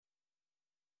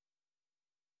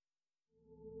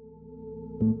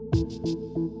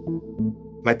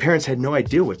My parents had no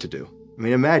idea what to do. I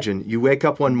mean, imagine, you wake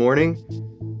up one morning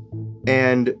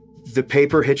and the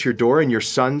paper hits your door and your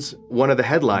son's one of the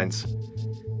headlines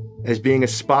as being a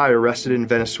spy arrested in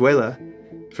Venezuela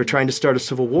for trying to start a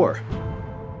civil war.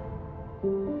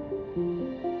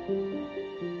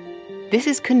 This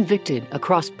is Convicted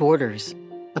Across Borders,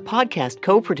 a podcast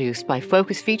co-produced by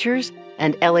Focus Features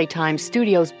and LA Times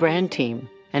Studios brand team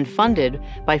and funded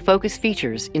by Focus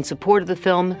Features in support of the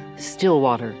film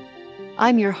Stillwater.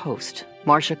 I'm your host,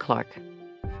 Marcia Clark.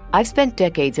 I've spent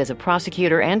decades as a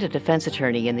prosecutor and a defense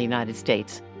attorney in the United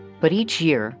States, but each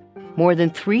year, more than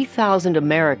 3,000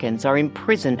 Americans are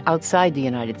imprisoned outside the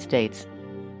United States.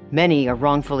 Many are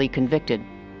wrongfully convicted,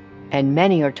 and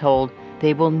many are told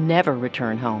they will never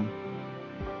return home.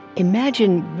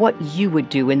 Imagine what you would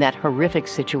do in that horrific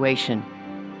situation.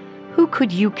 Who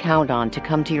could you count on to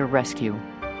come to your rescue?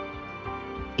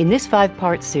 In this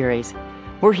 5-part series,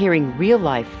 we're hearing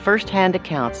real-life, first-hand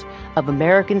accounts of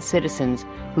American citizens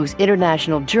whose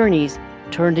international journeys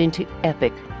turned into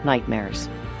epic nightmares.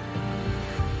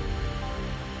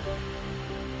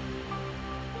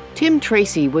 Tim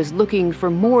Tracy was looking for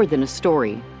more than a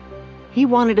story. He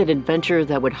wanted an adventure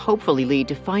that would hopefully lead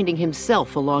to finding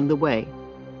himself along the way.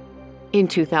 In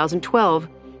 2012,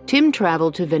 Tim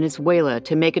traveled to Venezuela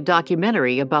to make a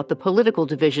documentary about the political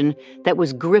division that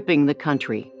was gripping the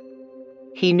country.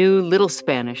 He knew little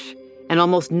Spanish and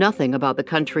almost nothing about the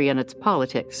country and its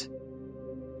politics.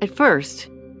 At first,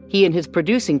 he and his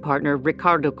producing partner,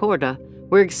 Ricardo Corda,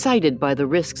 were excited by the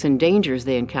risks and dangers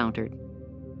they encountered.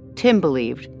 Tim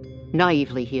believed,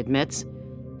 naively he admits,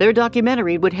 their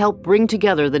documentary would help bring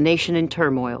together the nation in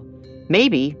turmoil,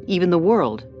 maybe even the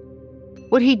world.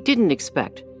 What he didn't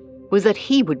expect was that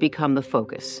he would become the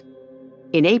focus.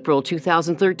 In April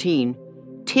 2013,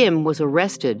 Tim was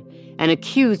arrested and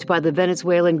accused by the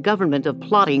Venezuelan government of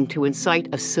plotting to incite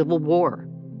a civil war.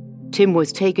 Tim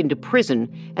was taken to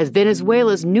prison as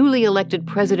Venezuela's newly elected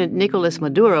president Nicolas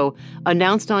Maduro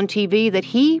announced on TV that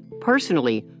he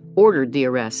personally ordered the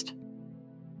arrest.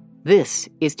 This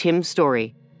is Tim's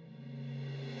story.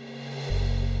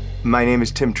 My name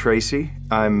is Tim Tracy.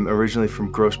 I'm originally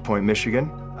from Grosse Pointe,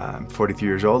 Michigan. I'm 43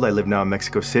 years old. I live now in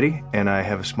Mexico City, and I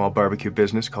have a small barbecue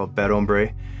business called Bad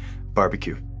Hombre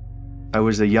Barbecue. I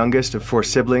was the youngest of 4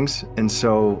 siblings, and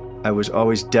so I was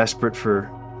always desperate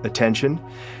for attention.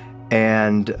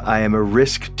 And I am a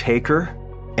risk taker,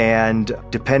 and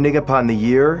depending upon the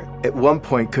year, at one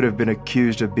point could have been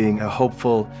accused of being a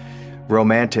hopeful,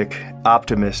 romantic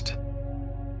optimist.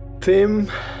 Tim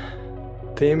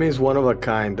is one of a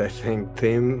kind. I think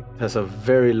Tim has a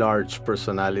very large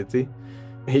personality.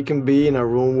 He can be in a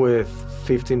room with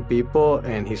 15 people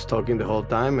and he's talking the whole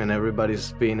time and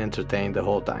everybody's being entertained the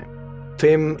whole time.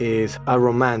 Tim is a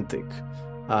romantic,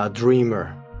 a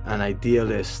dreamer, an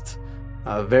idealist,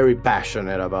 very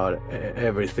passionate about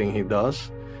everything he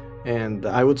does. And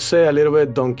I would say a little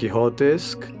bit Don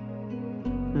Quixote-esque.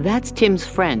 That's Tim's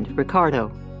friend,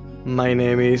 Ricardo. My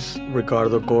name is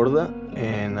Ricardo Corda,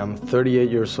 and I'm 38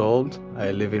 years old.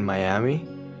 I live in Miami,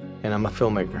 and I'm a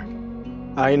filmmaker.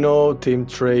 I know Tim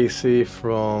Tracy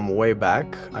from way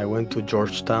back. I went to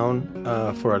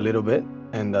Georgetown for a little bit,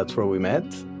 and that's where we met.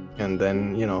 And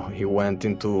then, he went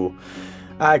into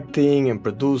acting and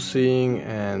producing,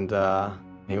 and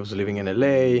he was living in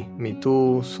LA, me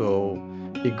too, so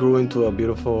it grew into a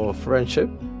beautiful friendship.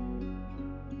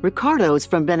 Ricardo is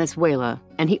from Venezuela,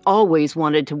 and he always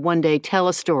wanted to one day tell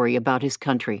a story about his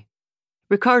country.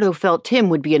 Ricardo felt Tim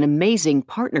would be an amazing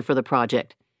partner for the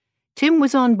project. Tim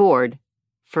was on board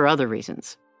for other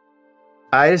reasons.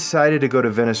 I decided to go to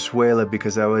Venezuela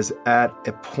because I was at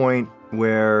a point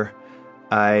where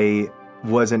I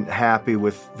wasn't happy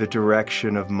with the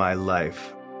direction of my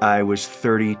life. I was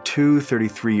 32,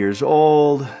 33 years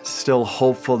old, still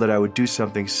hopeful that I would do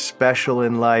something special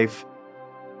in life.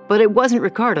 But it wasn't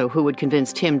Ricardo who would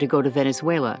convince Tim to go to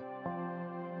Venezuela.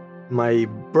 My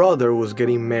brother was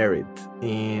getting married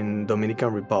in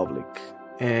Dominican Republic,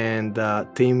 and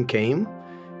Tim came.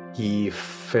 He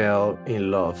fell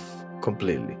in love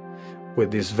completely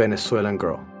with this Venezuelan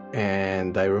girl.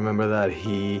 And I remember that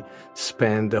he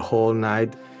spent the whole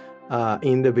night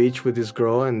in the beach with this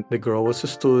girl, and the girl was a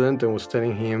student and was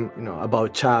telling him,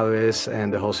 about Chavez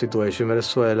and the whole situation in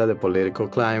Venezuela, the political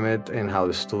climate, and how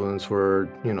the students were,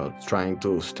 trying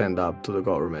to stand up to the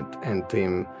government. And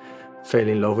Tim fell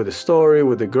in love with the story,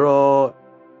 with the girl.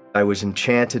 I was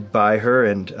enchanted by her,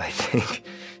 and I think,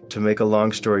 to make a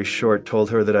long story short, told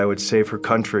her that I would save her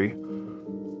country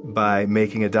by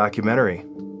making a documentary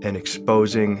and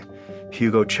exposing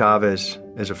Hugo Chavez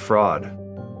as a fraud.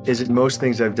 is in most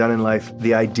things I've done in life,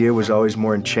 the idea was always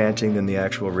more enchanting than the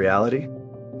actual reality.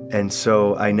 And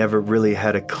so I never really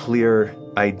had a clear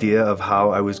idea of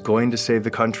how I was going to save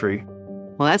the country.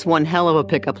 Well, that's one hell of a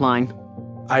pickup line.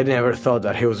 I never thought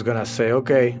that he was gonna say,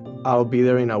 okay, I'll be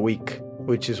there in a week,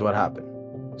 which is what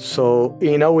happened. So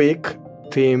in a week,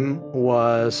 Tim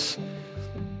was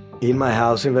in my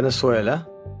house in Venezuela,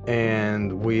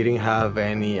 and we didn't have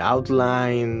any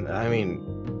outline. I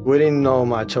mean, we didn't know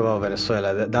much about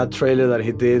Venezuela. That trailer that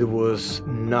he did was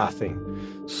nothing.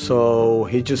 So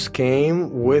he just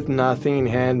came with nothing in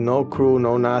hand, no crew,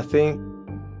 no nothing.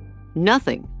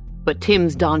 Nothing but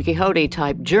Tim's Don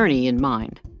Quixote-type journey in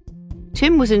mind.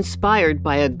 Tim was inspired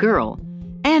by a girl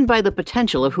and by the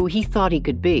potential of who he thought he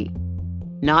could be.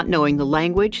 Not knowing the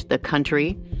language, the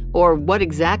country, or what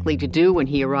exactly to do when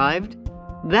he arrived,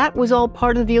 that was all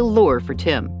part of the allure for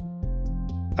Tim.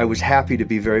 I was happy to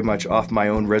be very much off my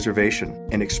own reservation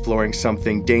and exploring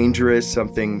something dangerous,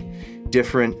 something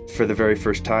different for the very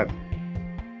first time.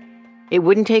 It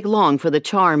wouldn't take long for the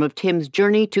charm of Tim's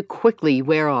journey to quickly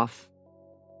wear off.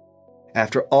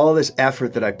 After all this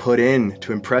effort that I put in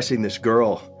to impressing this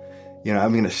girl,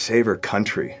 I'm going to save her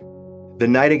country. The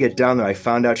night I get down there, I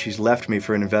found out she's left me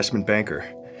for an investment banker.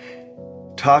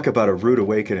 Talk about a rude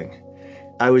awakening.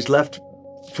 I was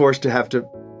forced to have to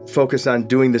focus on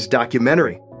doing this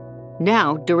documentary.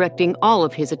 Now directing all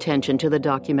of his attention to the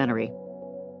documentary.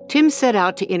 Tim set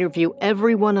out to interview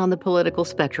everyone on the political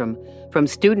spectrum, from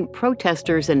student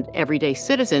protesters and everyday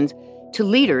citizens to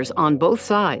leaders on both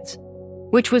sides,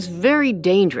 which was very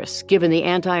dangerous given the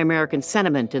anti-American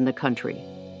sentiment in the country.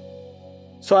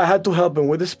 So I had to help him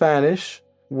with the Spanish,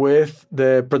 with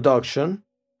the production,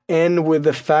 and with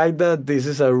the fact that this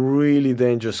is a really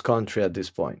dangerous country at this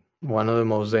point, one of the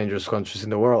most dangerous countries in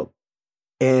the world.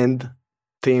 And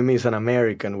Tim is an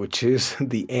American, which is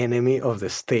the enemy of the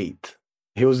state.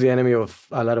 He was the enemy of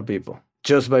a lot of people,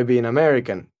 just by being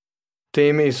American.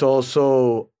 Tim is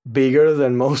also bigger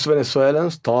than most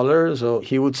Venezuelans, taller, so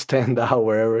he would stand out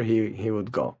wherever he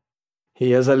would go.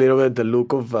 He has a little bit the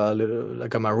look of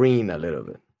like a Marine, a little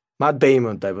bit. Matt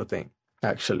Damon type of thing,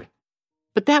 actually.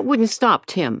 But that wouldn't stop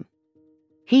Tim.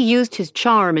 He used his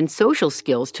charm and social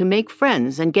skills to make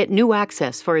friends and get new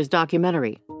access for his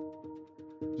documentary.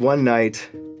 One night,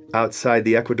 outside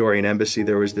the Ecuadorian embassy,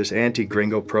 there was this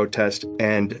anti-gringo protest,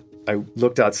 and I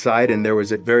looked outside and there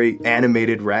was a very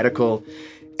animated, radical,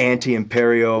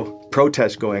 anti-imperio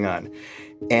protest going on.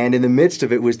 And in the midst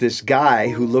of it was this guy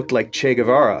who looked like Che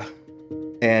Guevara.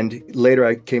 And later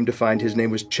I came to find his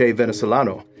name was Che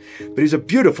Venezolano. But he's a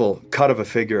beautiful cut of a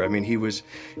figure. I mean, he was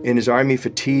in his army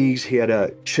fatigues. He had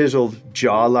a chiseled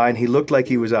jawline. He looked like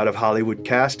he was out of Hollywood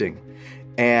casting.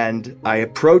 And I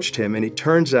approached him, and it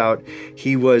turns out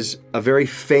he was a very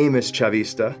famous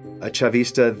Chavista, a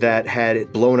Chavista that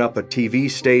had blown up a TV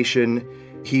station.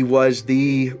 He was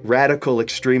the radical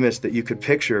extremist that you could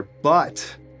picture,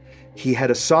 but he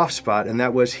had a soft spot, and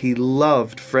that was he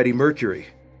loved Freddie Mercury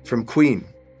from Queen.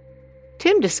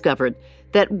 Tim discovered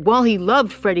that while he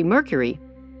loved Freddie Mercury,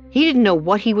 he didn't know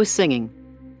what he was singing.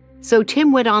 So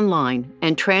Tim went online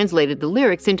and translated the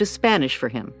lyrics into Spanish for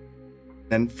him.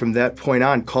 And from that point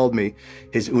on, called me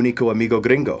his único amigo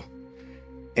gringo.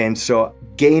 And so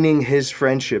gaining his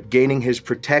friendship, gaining his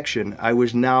protection, I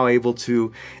was now able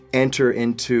to enter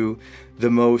into the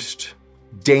most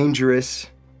dangerous,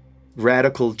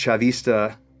 radical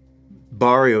Chavista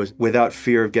barrios without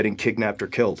fear of getting kidnapped or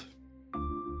killed.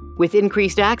 With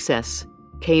increased access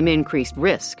came increased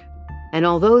risk. And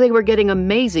although they were getting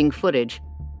amazing footage,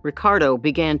 Ricardo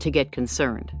began to get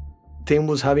concerned. Tim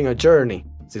was having a journey.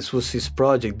 This was his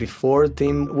project. Before,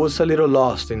 Tim was a little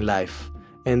lost in life,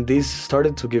 and this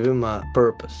started to give him a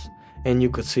purpose, and you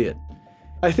could see it.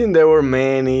 I think there were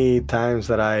many times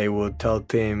that I would tell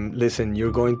Tim, listen,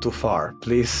 you're going too far.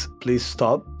 Please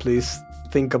stop. Please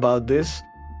think about this.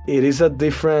 It is a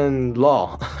different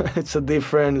law. It's a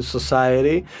different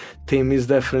society. Tim is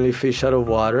definitely fish out of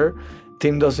water.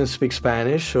 Tim doesn't speak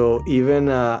Spanish, so even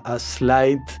a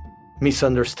slight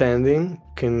misunderstanding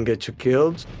can get you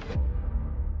killed.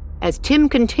 As Tim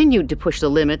continued to push the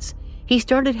limits, he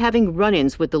started having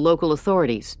run-ins with the local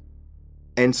authorities.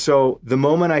 And so the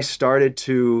moment I started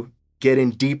to get in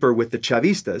deeper with the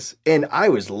Chavistas, and I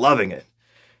was loving it.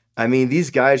 I mean, these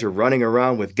guys are running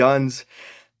around with guns.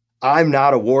 I'm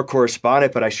not a war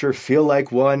correspondent, but I sure feel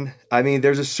like one. I mean,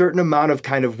 there's a certain amount of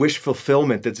kind of wish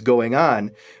fulfillment that's going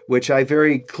on, which I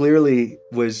very clearly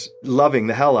was loving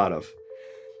the hell out of.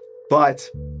 But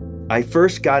I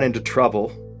first got into trouble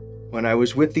when I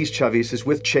was with these Chavistas,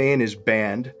 with Che and his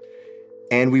band,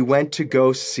 and we went to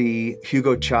go see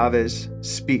Hugo Chavez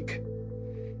speak.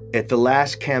 at the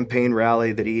last campaign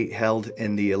rally that he held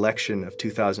in the election of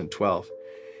 2012.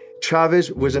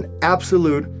 Chavez was an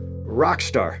absolute rock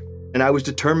star, and I was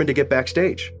determined to get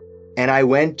backstage. And I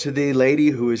went to the lady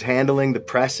who was handling the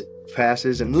press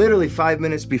passes, and literally 5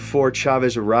 minutes before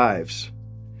Chavez arrives,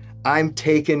 I'm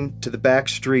taken to the back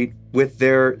street with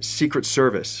their Secret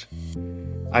Service.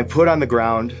 I'm put on the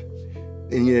ground,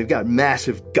 and they've got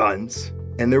massive guns,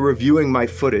 and they're reviewing my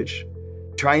footage,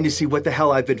 trying to see what the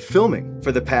hell I've been filming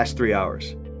for the past 3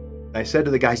 hours. I said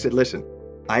to the guy, I said, listen,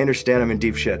 I understand I'm in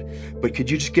deep shit, but could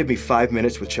you just give me 5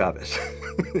 minutes with Chavez?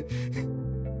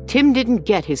 Tim didn't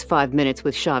get his 5 minutes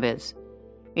with Chavez.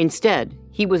 Instead,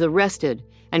 he was arrested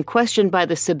and questioned by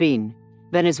the Sabine,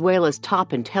 Venezuela's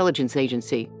top intelligence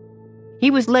agency.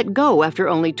 He was let go after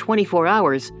only 24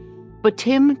 hours, but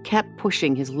Tim kept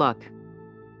pushing his luck.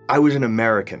 I was an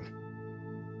American.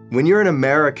 When you're an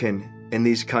American in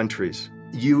these countries,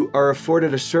 you are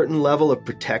afforded a certain level of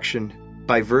protection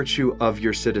by virtue of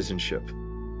your citizenship.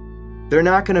 They're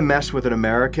not going to mess with an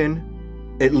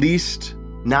American, at least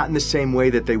not in the same way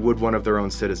that they would one of their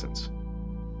own citizens.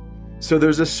 So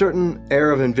there's a certain air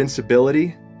of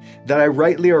invincibility that I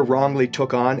rightly or wrongly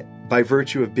took on by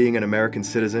virtue of being an American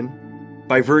citizen,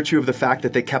 by virtue of the fact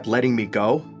that they kept letting me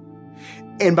go,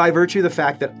 and by virtue of the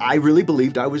fact that I really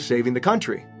believed I was saving the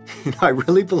country. I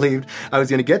really believed I was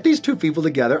going to get these two people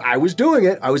together. I was doing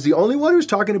it. I was the only one who was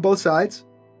talking to both sides.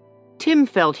 Tim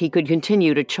felt he could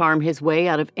continue to charm his way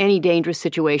out of any dangerous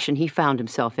situation he found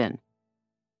himself in.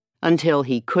 Until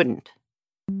he couldn't.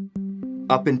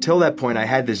 Up until that point, I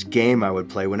had this game I would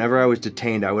play. Whenever I was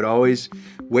detained, I would always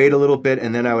wait a little bit,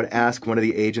 and then I would ask one of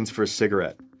the agents for a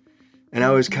cigarette. And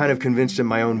I was kind of convinced in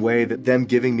my own way that them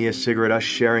giving me a cigarette, us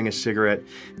sharing a cigarette,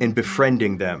 and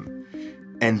befriending them,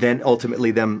 and then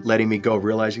ultimately them letting me go,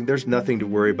 realizing there's nothing to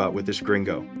worry about with this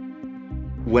gringo.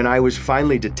 When I was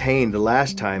finally detained the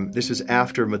last time, this is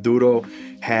after Maduro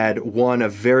had won a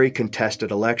very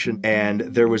contested election, and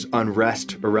there was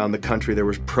unrest around the country. There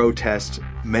was protests,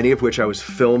 many of which I was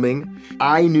filming.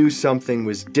 I knew something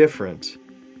was different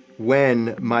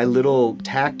when my little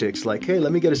tactics like, hey,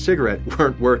 let me get a cigarette,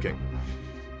 weren't working.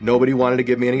 Nobody wanted to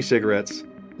give me any cigarettes.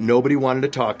 Nobody wanted to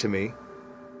talk to me.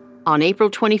 On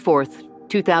April 24th,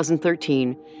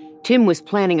 2013, Tim was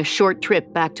planning a short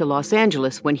trip back to Los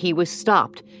Angeles when he was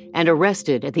stopped and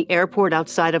arrested at the airport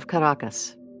outside of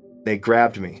Caracas. They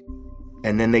grabbed me,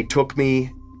 and then they took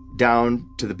me down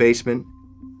to the basement,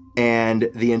 and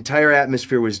the entire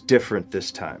atmosphere was different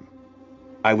this time.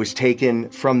 I was taken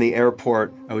from the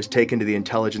airport, I was taken to the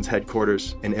intelligence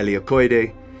headquarters in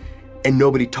Helicoide, and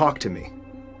nobody talked to me.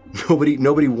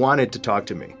 Nobody wanted to talk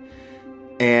to me.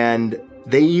 And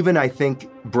they even, I think,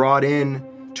 brought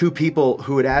in two people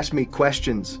who had asked me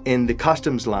questions in the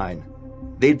customs line.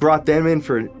 They'd brought them in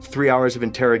for 3 hours of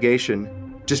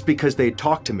interrogation just because they'd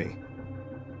talked to me.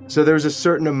 So there's a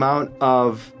certain amount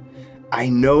of, I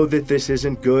know that this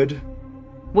isn't good.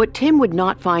 What Tim would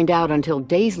not find out until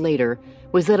days later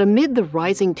was that amid the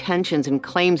rising tensions and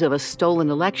claims of a stolen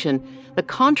election, the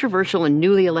controversial and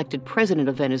newly elected president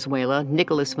of Venezuela,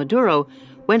 Nicolas Maduro,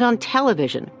 went on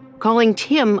television, calling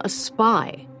Tim a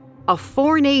spy, a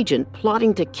foreign agent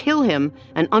plotting to kill him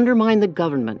and undermine the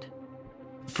government.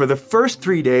 For the first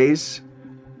 3 days,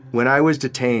 when I was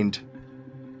detained,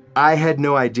 I had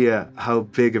no idea how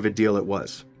big of a deal it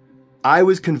was. I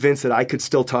was convinced that I could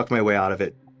still talk my way out of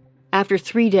it. After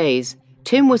 3 days,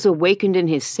 Tim was awakened in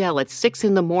his cell at 6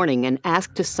 a.m. and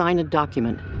asked to sign a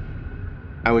document.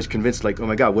 I was convinced, like, oh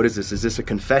my God, what is this? Is this a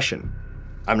confession?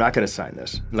 I'm not going to sign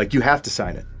this. Like, you have to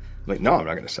sign it. I'm like, no, I'm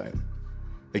not going to sign it.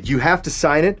 Like, you have to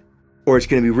sign it, or it's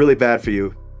going to be really bad for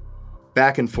you.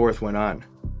 Back and forth went on.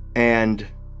 And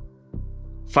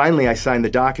finally, I signed the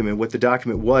document. What the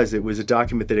document was, it was a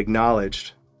document that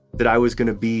acknowledged that I was going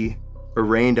to be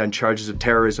arraigned on charges of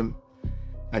terrorism,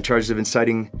 on charges of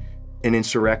inciting an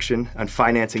insurrection, on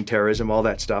financing terrorism, all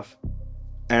that stuff.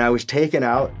 And I was taken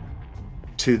out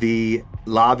to the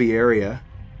lobby area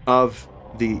of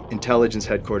the intelligence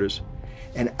headquarters.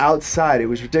 And outside, it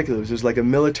was ridiculous. It was like a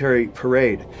military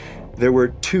parade. There were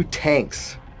 2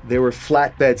 tanks. There were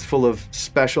flatbeds full of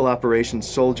special operations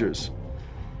soldiers.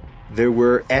 There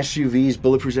were SUVs,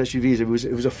 bulletproof SUVs.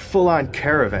 It was a full-on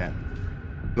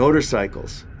caravan,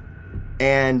 motorcycles.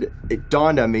 And it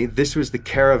dawned on me, this was the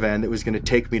caravan that was going to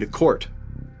take me to court.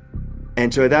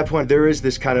 And so at that point, there is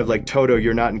this kind of like, Toto,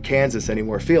 you're not in Kansas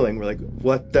anymore feeling. We're like,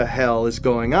 what the hell is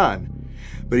going on?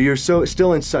 But you're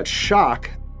still in such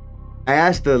shock. I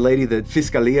asked the lady, the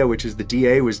Fiscalia, which is the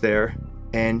DA, was there,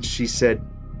 and she said,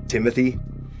 Timothy,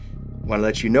 I want to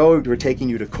let you know we're taking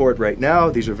you to court right now.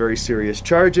 These are very serious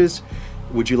charges.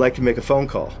 Would you like to make a phone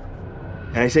call?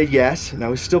 And I said yes, and I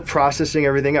was still processing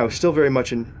everything. I was still very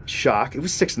much in shock. It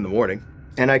was 6 a.m.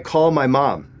 And I call my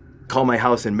mom, call my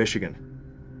house in Michigan.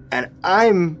 And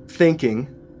I'm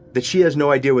thinking that she has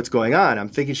no idea what's going on. I'm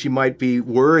thinking she might be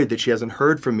worried that she hasn't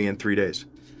heard from me in 3 days.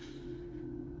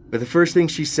 But the first thing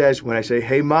she says when I say,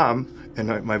 "Hey, Mom,"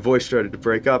 and my voice started to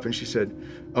break up, and she said,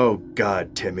 "Oh,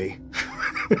 God, Timmy."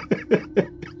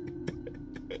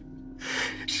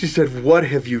 She said, "What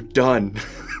have you done?"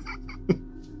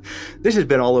 This had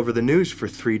been all over the news for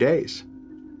 3 days.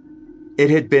 It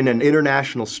had been an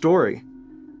international story,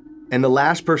 and the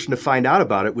last person to find out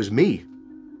about it was me.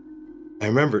 I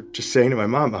remember just saying to my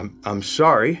mom, I'm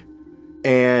sorry.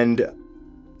 And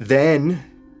then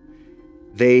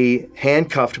they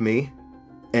handcuffed me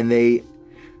and they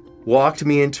walked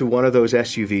me into one of those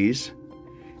SUVs,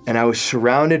 and I was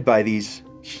surrounded by these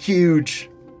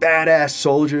huge, badass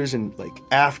soldiers in like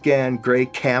Afghan gray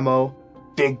camo,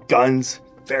 big guns,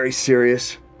 very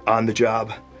serious, on the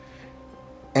job.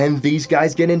 And these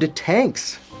guys get into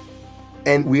tanks,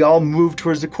 and we all move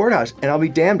towards the courthouse. And I'll be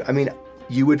damned. I mean,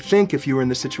 you would think if you were in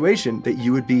this situation that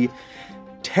you would be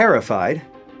terrified,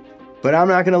 but I'm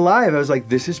not gonna lie. I was like,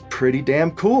 this is pretty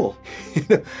damn cool.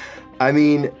 I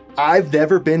mean, I've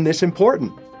never been this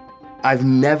important. I've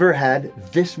never had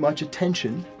this much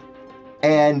attention.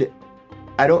 And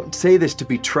I don't say this to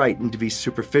be trite and to be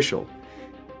superficial.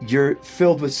 You're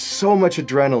filled with so much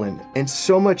adrenaline and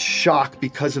so much shock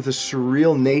because of the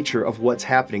surreal nature of what's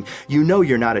happening. You know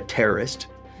you're not a terrorist.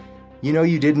 You know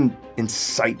you didn't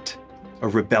incite a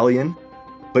rebellion,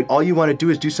 but all you want to do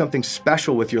is do something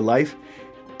special with your life.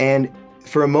 And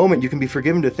for a moment, you can be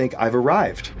forgiven to think, I've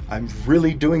arrived. I'm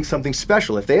really doing something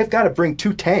special. If they have got to bring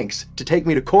 2 tanks to take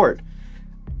me to court,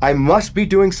 I must be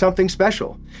doing something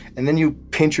special. And then you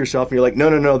pinch yourself and you're like,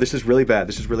 no, this is really bad.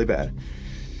 This is really bad.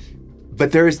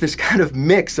 But there is this kind of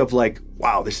mix of like,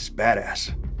 wow, this is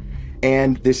badass.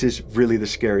 And this is really the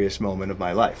scariest moment of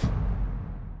my life.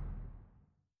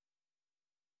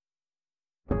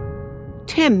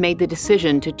 Tim made the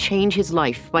decision to change his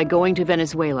life by going to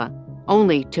Venezuela,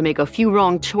 only to make a few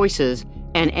wrong choices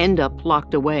and end up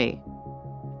locked away.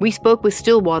 We spoke with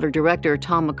Stillwater director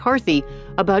Tom McCarthy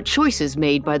about choices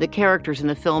made by the characters in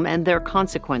the film and their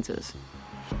consequences.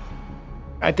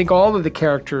 I think all of the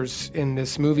characters in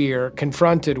this movie are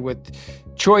confronted with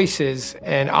choices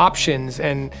and options,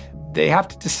 and they have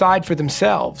to decide for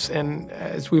themselves. And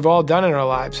as we've all done in our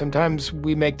lives, sometimes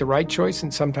we make the right choice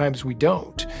and sometimes we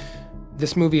don't.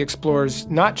 This movie explores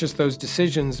not just those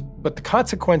decisions, but the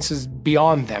consequences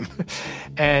beyond them.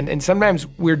 And sometimes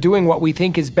we're doing what we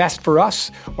think is best for us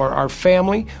or our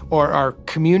family or our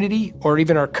community or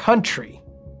even our country.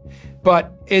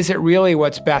 But is it really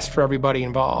what's best for everybody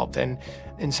involved? And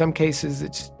in some cases,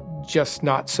 it's just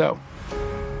not so.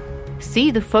 See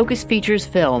the Focus Features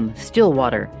film,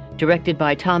 Stillwater, directed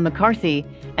by Tom McCarthy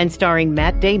and starring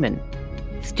Matt Damon.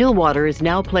 Stillwater is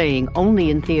now playing only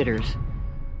in theaters.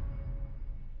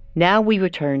 Now we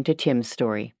return to Tim's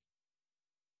story.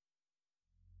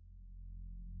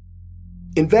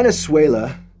 In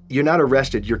Venezuela, you're not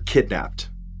arrested, you're kidnapped.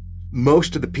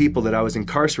 Most of the people that I was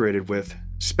incarcerated with,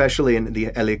 especially in the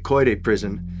Helicoide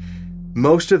prison,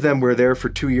 most of them were there for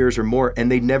 2 years or more, and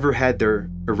they never had their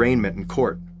arraignment in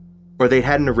court. Or they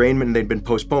had an arraignment and they'd been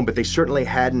postponed, but they certainly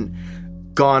hadn't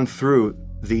gone through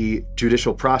the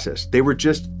judicial process. They were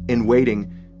just in waiting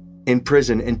in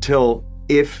prison until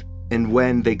if and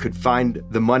when they could find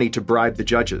the money to bribe the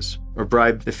judges or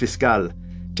bribe the fiscal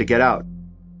to get out.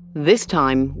 This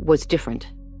time was different.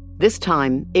 This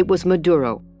time, it was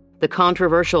Maduro, the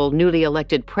controversial newly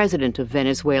elected president of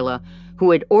Venezuela,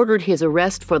 who had ordered his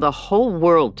arrest for the whole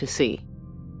world to see.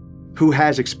 Who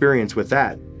has experience with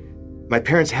that? My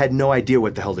parents had no idea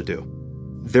what the hell to do.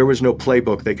 There was no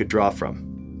playbook they could draw from.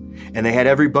 And they had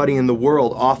everybody in the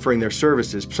world offering their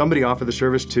services. Somebody offered the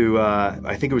service to,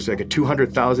 I think it was like a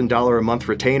 $200,000 a month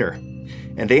retainer.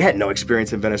 And they had no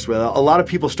experience in Venezuela. A lot of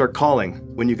people start calling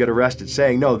when you get arrested,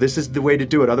 saying, no, this is the way to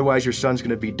do it, otherwise your son's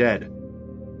gonna be dead.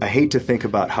 I hate to think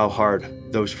about how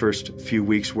hard those first few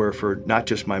weeks were for not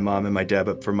just my mom and my dad,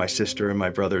 but for my sister and my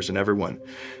brothers and everyone.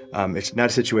 It's not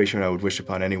a situation I would wish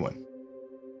upon anyone.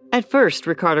 At first,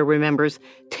 Ricardo remembers,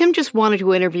 Tim just wanted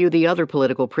to interview the other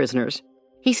political prisoners.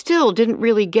 He still didn't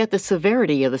really get the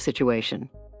severity of the situation.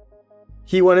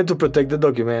 He wanted to protect the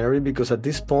documentary because at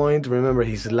this point, remember,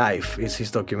 his life is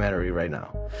his documentary right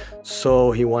now.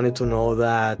 So he wanted to know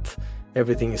that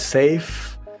everything is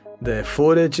safe, the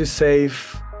footage is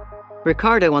safe.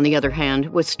 Ricardo, on the other hand,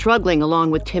 was struggling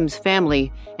along with Tim's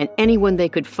family and anyone they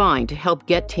could find to help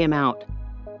get Tim out.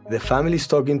 The family's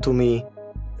talking to me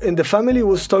And the family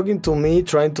was talking to me,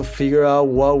 trying to figure out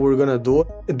what we're gonna do.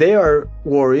 They are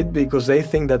worried because they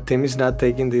think that Tim is not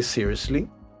taking this seriously,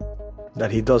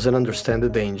 that he doesn't understand the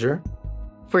danger.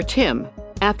 For Tim,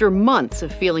 after months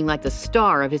of feeling like the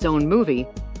star of his own movie,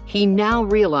 he now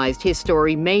realized his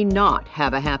story may not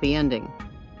have a happy ending.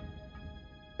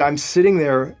 I'm sitting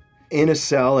there in a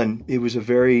cell, and it was a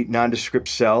very nondescript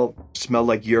cell. It smelled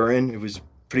like urine. It was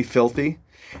pretty filthy.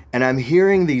 And I'm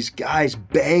hearing these guys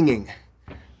banging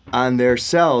on their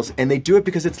cells, and they do it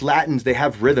because it's Latins. They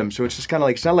have rhythm, so it's just kind of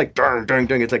like, it's not like dung, dung,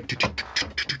 dung. It's like,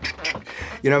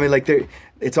 you know what I mean? Like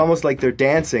it's almost like they're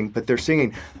dancing, but they're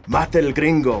singing, mate el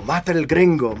gringo, mate el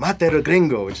gringo, mate el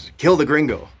gringo, which is kill the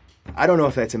gringo. I don't know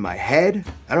if that's in my head.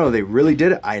 I don't know if they really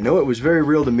did it. I know it was very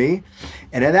real to me.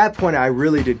 And at that point, I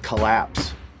really did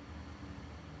collapse.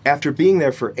 After being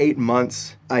there for 8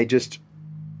 months, I just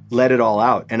let it all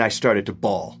out, and I started to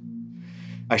bawl.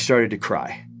 I started to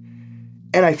cry.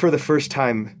 And for the first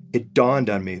time, it dawned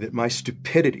on me that my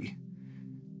stupidity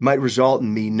might result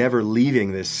in me never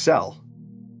leaving this cell.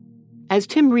 As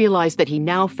Tim realized that he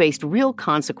now faced real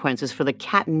consequences for the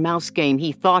cat and mouse game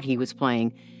he thought he was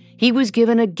playing, he was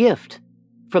given a gift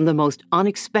from the most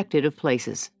unexpected of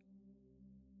places.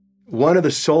 One of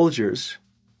the soldiers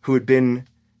who had been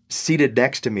seated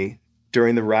next to me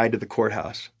during the ride to the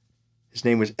courthouse, his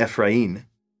name was Efrain,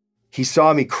 he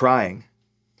saw me crying.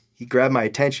 He grabbed my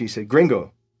attention. He said,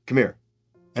 "Gringo, come here."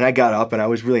 And I got up, and I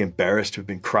was really embarrassed to have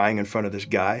been crying in front of this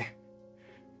guy.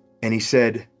 And he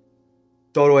said,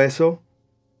 "Todo eso,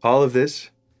 all of this,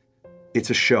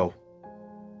 it's a show.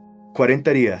 40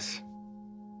 días.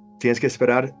 Tienes que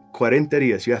esperar 40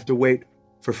 días. You have to wait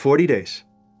for 40 days,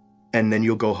 and then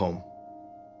you'll go home."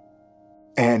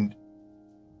 And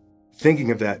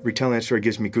thinking of that, retelling that story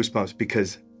gives me goosebumps,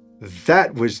 because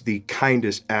that was the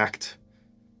kindest act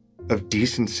of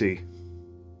decency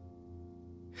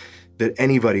that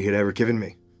anybody had ever given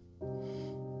me.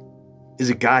 Is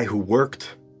a guy who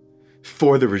worked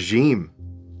for the regime,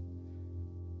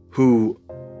 who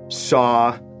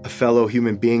saw a fellow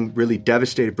human being really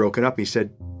devastated, broken up. He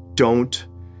said, don't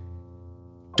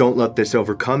let this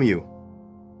overcome you.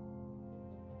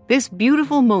 This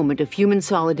beautiful moment of human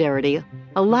solidarity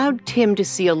allowed Tim to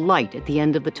see a light at the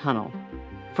end of the tunnel.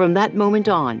 From that moment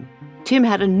on, Tim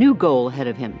had a new goal ahead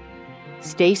of him: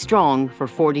 stay strong for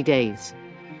 40 days.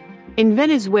 In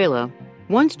Venezuela,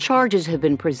 once charges have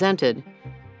been presented,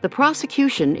 the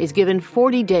prosecution is given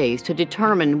 40 days to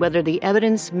determine whether the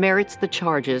evidence merits the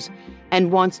charges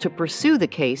and wants to pursue the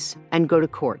case and go to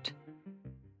court.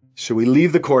 So we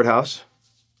leave the courthouse.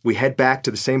 We head back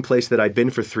to the same place that I'd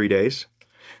been for 3 days.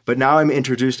 But now I'm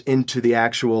introduced into the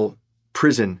actual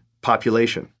prison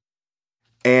population.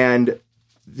 And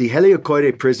the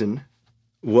Helicoide prison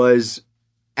was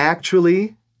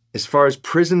actually, as far as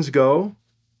prisons go,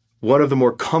 one of the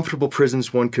more comfortable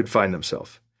prisons one could find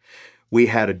themselves. We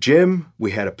had a gym,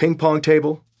 we had a ping pong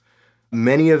table.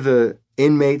 Many of the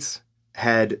inmates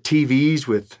had TVs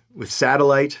with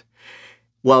satellite,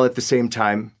 while at the same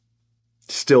time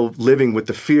still living with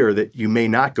the fear that you may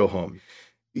not go home.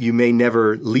 You may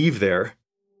never leave there.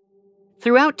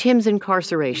 Throughout Tim's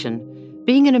incarceration,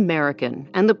 being an American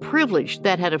and the privilege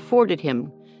that had afforded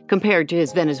him compared to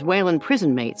his Venezuelan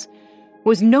prison mates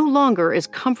was no longer as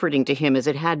comforting to him as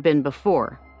it had been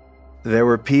before. There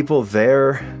were people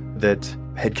there that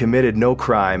had committed no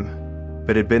crime,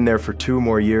 but had been there for 2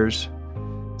 more years,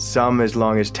 some as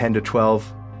long as 10 to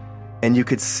 12. And you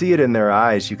could see it in their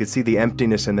eyes. You could see the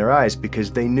emptiness in their eyes,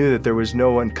 because they knew that there was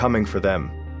no one coming for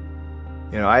them.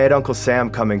 You know, I had Uncle Sam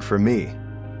coming for me.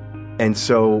 And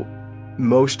so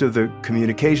most of the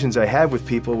communications I had with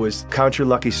people was count your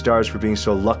lucky stars for being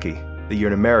so lucky that you're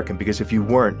an American, because if you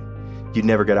weren't, you'd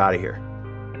never get out of here.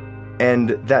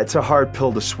 And that's a hard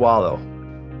pill to swallow.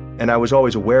 And I was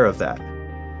always aware of that.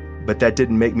 But that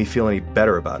didn't make me feel any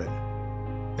better about it.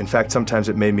 In fact, sometimes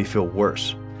it made me feel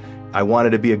worse. I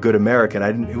wanted to be a good American.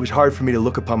 It was hard for me to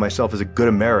look upon myself as a good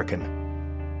American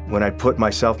when I put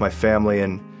myself, my family,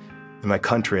 and my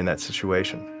country in that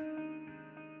situation.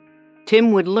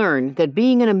 Tim would learn that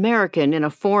being an American in a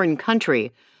foreign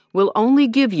country will only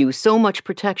give you so much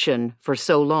protection for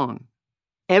so long.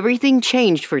 Everything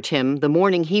changed for Tim the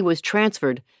morning he was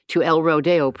transferred to El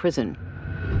Rodeo prison.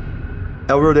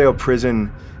 El Rodeo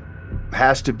prison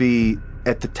has to be,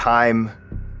 at the time,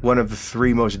 one of the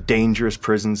 3 most dangerous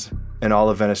prisons in all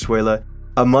of Venezuela.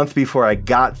 A month before I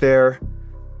got there,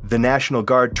 the National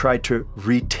Guard tried to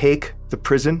retake the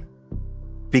prison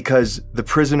because the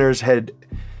prisoners had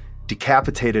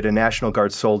decapitated a National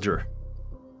Guard soldier.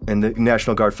 And the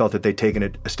National Guard felt that they'd taken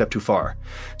it a step too far.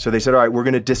 So they said, all right, we're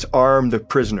going to disarm the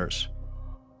prisoners.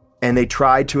 And they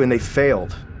tried to, and they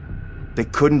failed. They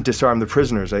couldn't disarm the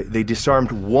prisoners. They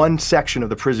disarmed one section of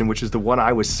the prison, which is the one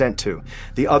I was sent to.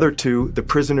 The other two, the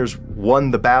prisoners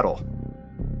won the battle.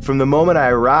 From the moment I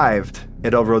arrived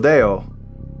at El Rodeo,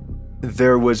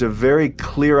 there was a very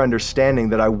clear understanding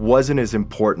that I wasn't as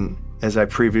important as I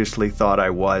previously thought I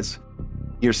was.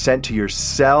 You're sent to your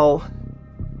cell,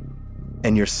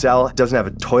 and your cell doesn't have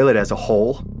a toilet as a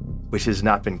whole, which has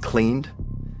not been cleaned.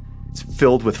 It's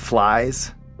filled with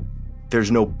flies.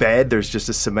 There's no bed, there's just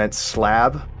a cement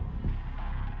slab.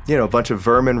 You know, a bunch of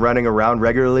vermin running around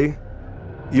regularly.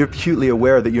 You're acutely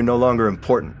aware that you're no longer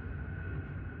important.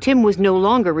 Tim was no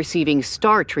longer receiving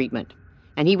star treatment,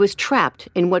 and he was trapped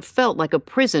in what felt like a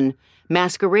prison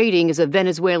masquerading as a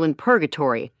Venezuelan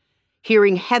purgatory,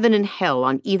 hearing heaven and hell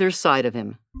on either side of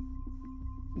him.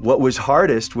 What was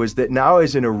hardest was that now I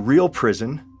was in a real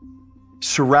prison,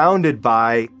 surrounded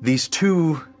by these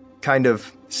two kind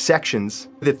of sections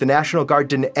that the National Guard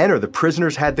didn't enter. The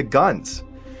prisoners had the guns.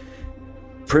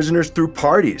 Prisoners threw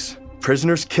parties.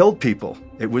 Prisoners killed people.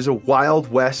 It was a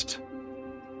Wild West,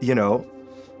 you know,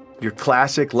 your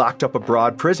classic locked up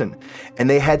abroad prison. And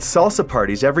they had salsa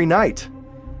parties every night.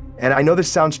 And I know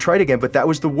this sounds trite again, but that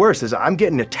was the worst, is I'm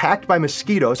getting attacked by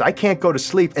mosquitoes, I can't go to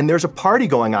sleep, and there's a party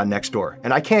going on next door,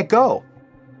 and I can't go.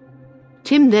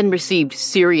 Tim then received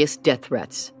serious death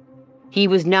threats. He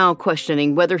was now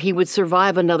questioning whether he would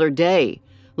survive another day,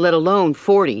 let alone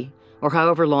 40, or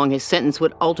however long his sentence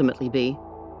would ultimately be.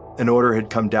 An order had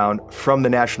come down from the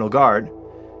National Guard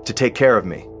to take care of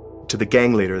me, to the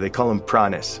gang leader, they call him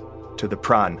Pranes, to the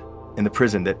Pran in the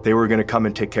prison, that they were going to come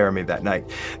and take care of me that night.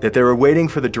 That they were waiting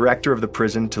for the director of the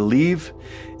prison to leave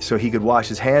so he could wash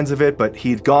his hands of it, but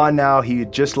he'd gone now, he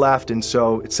had just left, and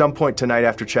so at some point tonight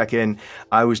after check-in,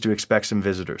 I was to expect some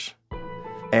visitors.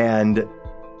 And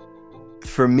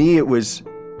for me, it was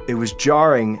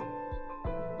jarring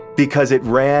because it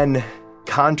ran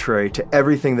contrary to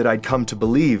everything that I'd come to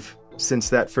believe since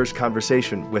that first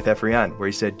conversation with Efrain, where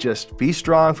he said, just be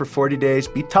strong for 40 days,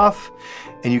 be tough,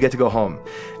 and you get to go home.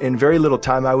 In very little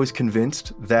time, I was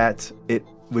convinced that it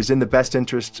was in the best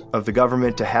interest of the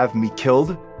government to have me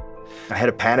killed. I had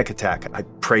a panic attack. I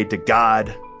prayed to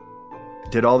God,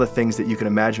 did all the things that you can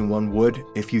imagine one would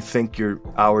if you think your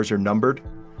hours are numbered.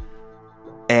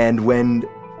 And when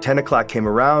 10 o'clock came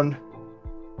around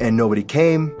and nobody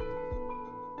came,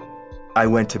 I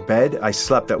went to bed. I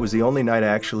slept. That was the only night I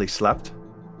actually slept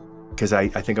because I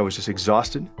think I was just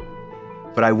exhausted.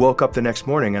 But I woke up the next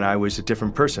morning and I was a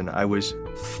different person. I was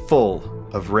full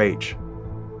of rage.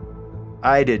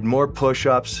 I did more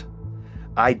push-ups.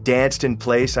 I danced in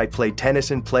place. I played tennis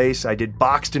in place. I did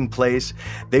boxed in place.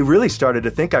 They really started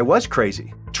to think I was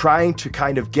crazy, trying to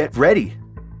kind of get ready,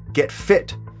 get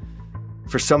fit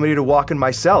for somebody to walk in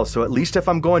my cell. So at least if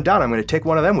I'm going down, I'm going to take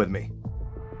one of them with me.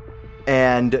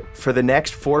 And for the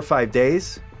next 4 or 5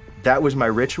 days, that was my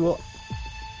ritual.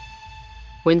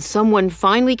 When someone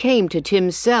finally came to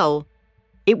Tim's cell,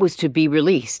 it was to be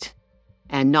released,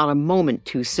 and not a moment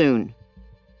too soon.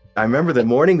 I remember the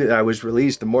morning that I was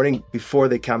released, the morning before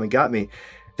they come and got me,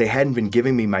 they hadn't been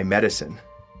giving me my medicine.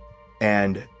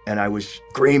 And I was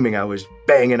screaming, I was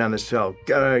banging on the cell,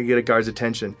 gotta get a guard's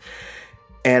attention.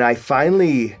 And I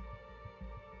finally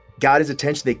got his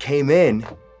attention. They came in,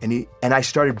 and I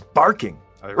started barking.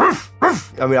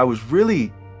 I mean, I was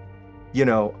really,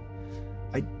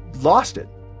 I lost it.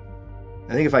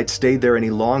 I think if I'd stayed there any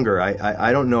longer,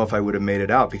 I don't know if I would have made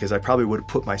it out, because I probably would have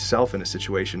put myself in a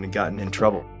situation and gotten in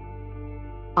trouble.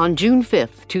 On June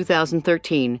 5th,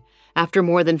 2013, after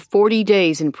more than 40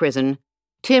 days in prison,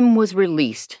 Tim was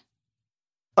released.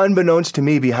 Unbeknownst to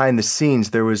me, behind the scenes,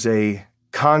 there was a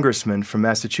congressman from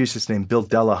Massachusetts named Bill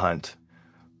Delahunt,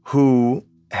 who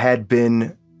had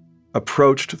been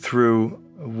approached through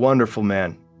a wonderful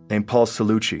man named Paul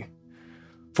Cellucci,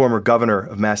 former governor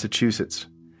of Massachusetts.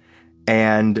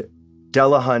 And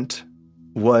Delahunt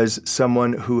was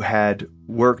someone who had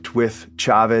worked with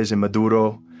Chavez and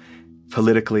Maduro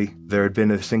politically. There had been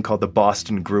this thing called the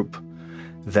Boston Group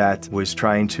that was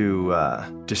trying to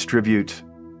distribute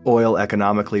oil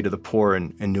economically to the poor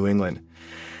in New England.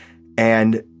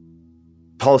 And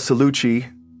Paul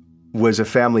Cellucci was a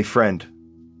family friend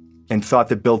and thought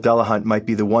that Bill Delahunt might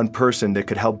be the one person that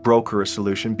could help broker a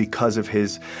solution because of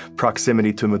his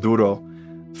proximity to Maduro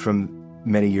from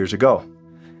many years ago.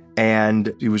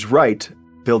 And he was right.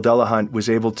 Bill Delahunt was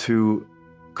able to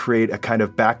create a kind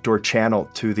of backdoor channel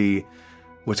to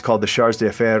what's called the Charge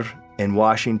d'Affaires in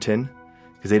Washington,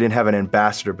 because they didn't have an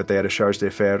ambassador, but they had a Charge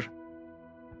d'Affaires.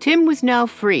 Tim was now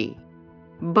free.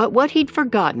 But what he'd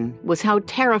forgotten was how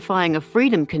terrifying a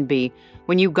freedom can be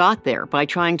when you got there by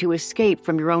trying to escape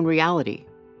from your own reality.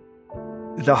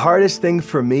 The hardest thing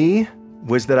for me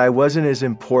was that I wasn't as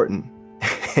important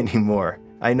anymore.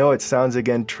 I know it sounds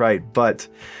again trite, but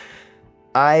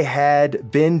I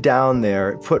had been down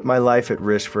there, put my life at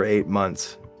risk for 8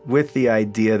 months with the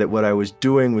idea that what I was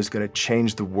doing was going to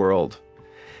change the world.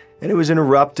 And it was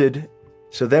interrupted.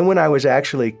 So then when I was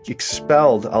actually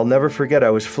expelled, I'll never forget,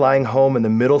 I was flying home in the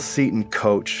middle seat in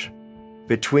coach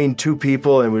between two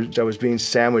people, and I was being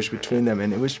sandwiched between them.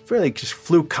 And it was really just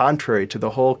flew contrary to the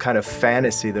whole kind of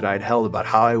fantasy that I'd held about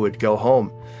how I would go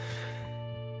home.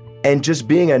 And just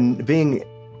being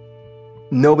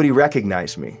nobody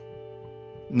recognized me.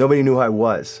 Nobody knew who I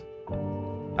was.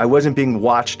 I wasn't being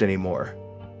watched anymore.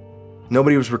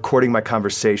 Nobody was recording my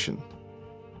conversation.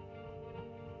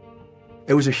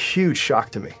 It was a huge shock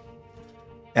to me.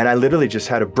 And I literally just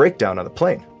had a breakdown on the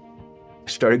plane. I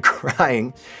started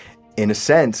crying. In a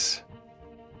sense,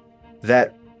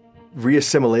 that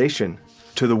reassimilation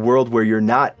to the world where you're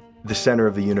not the center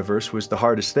of the universe was the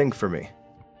hardest thing for me.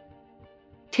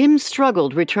 Tim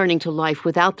struggled returning to life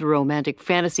without the romantic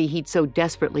fantasy he'd so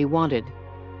desperately wanted.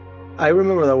 I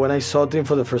remember that when I saw Tim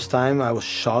for the first time, I was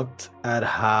shocked at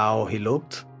how he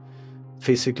looked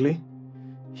physically.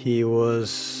 He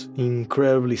was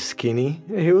incredibly skinny.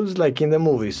 He was like in the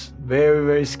movies, very,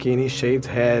 very skinny, shaved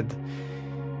head,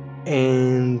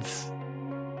 and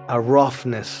a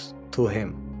roughness to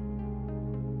him.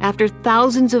 After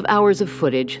thousands of hours of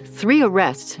footage, 3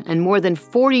 arrests, and more than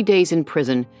 40 days in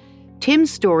prison,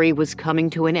 Tim's story was coming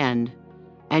to an end,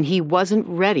 and he wasn't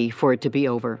ready for it to be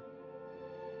over.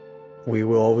 We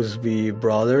will always be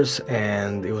brothers,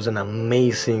 and it was an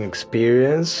amazing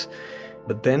experience.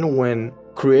 But then when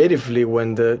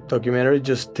the documentary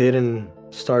just didn't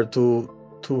start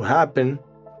to happen,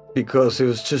 because it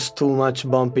was just too much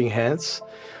bumping heads,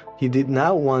 he did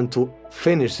not want to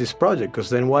finish this project, because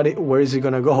then where is he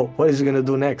going to go? What is he going to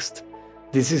do next?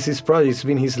 This is his project. It's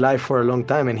been his life for a long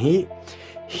time. And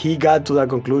he got to that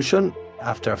conclusion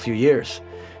after a few years.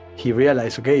 He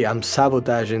realized, okay, I'm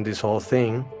sabotaging this whole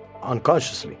thing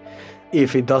unconsciously.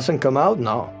 If it doesn't come out,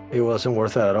 no, it wasn't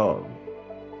worth it at all.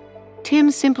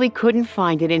 Tim simply couldn't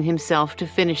find it in himself to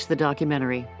finish the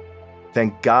documentary.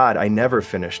 Thank God I never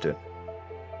finished it,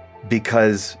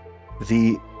 because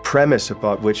the premise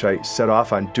about which I set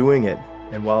off on doing it,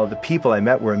 and while the people I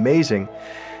met were amazing,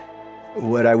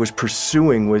 what I was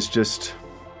pursuing was just,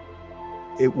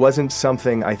 it wasn't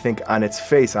something I think on its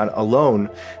face, alone,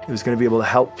 it was going to be able to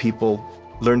help people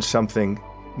learn something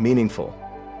meaningful.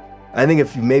 I think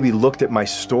if you maybe looked at my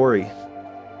story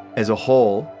as a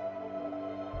whole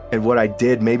and what I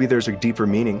did, maybe there's a deeper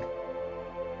meaning.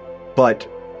 But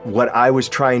what I was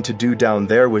trying to do down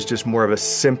there was just more of a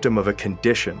symptom of a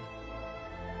condition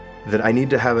that I need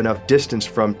to have enough distance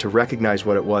from to recognize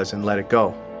what it was and let it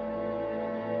go.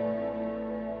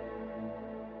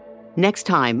 Next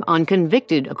time on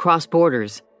Convicted Across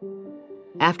Borders.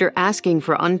 After asking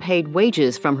for unpaid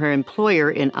wages from her employer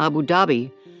in Abu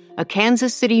Dhabi, a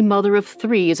Kansas City mother of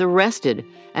 3 is arrested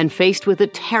and faced with a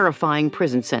terrifying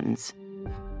prison sentence.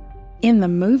 In the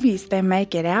movies, they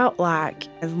make it out like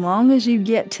as long as you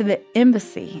get to the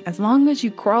embassy, as long as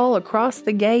you crawl across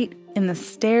the gate in the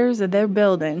stairs of their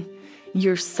building,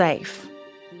 you're safe.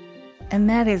 And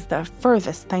that is the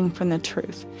furthest thing from the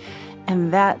truth.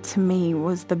 And that, to me,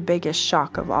 was the biggest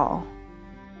shock of all.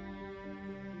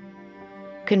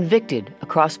 Convicted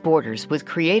Across Borders was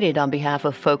created on behalf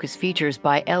of Focus Features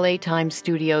by LA Times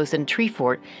Studios and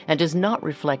Treefort and does not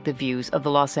reflect the views of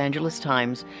the Los Angeles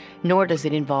Times, nor does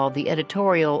it involve the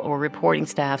editorial or reporting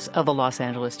staffs of the Los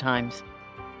Angeles Times.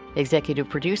 Executive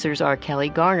producers are Kelly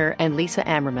Garner and Lisa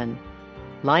Ammerman.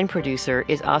 Line producer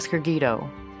is Oscar Guido.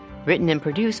 Written and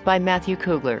produced by Matthew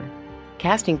Kugler.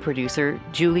 Casting producer,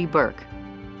 Julie Burke.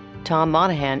 Tom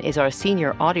Monahan is our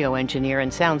senior audio engineer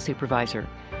and sound supervisor,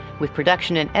 with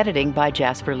production and editing by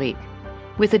Jasper Leak,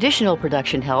 with additional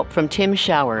production help from Tim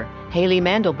Schauer, Haley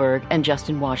Mandelberg, and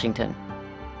Justin Washington.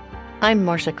 I'm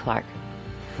Marcia Clark.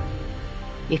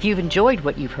 If you've enjoyed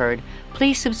what you've heard,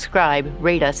 please subscribe,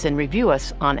 rate us, and review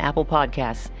us on Apple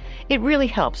Podcasts. It really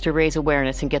helps to raise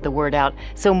awareness and get the word out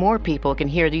so more people can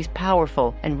hear these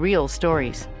powerful and real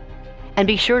stories. And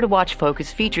be sure to watch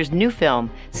Focus Features' new film,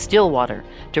 Stillwater,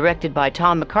 directed by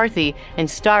Tom McCarthy and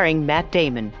starring Matt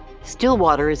Damon.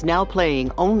 Stillwater is now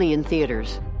playing only in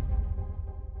theaters.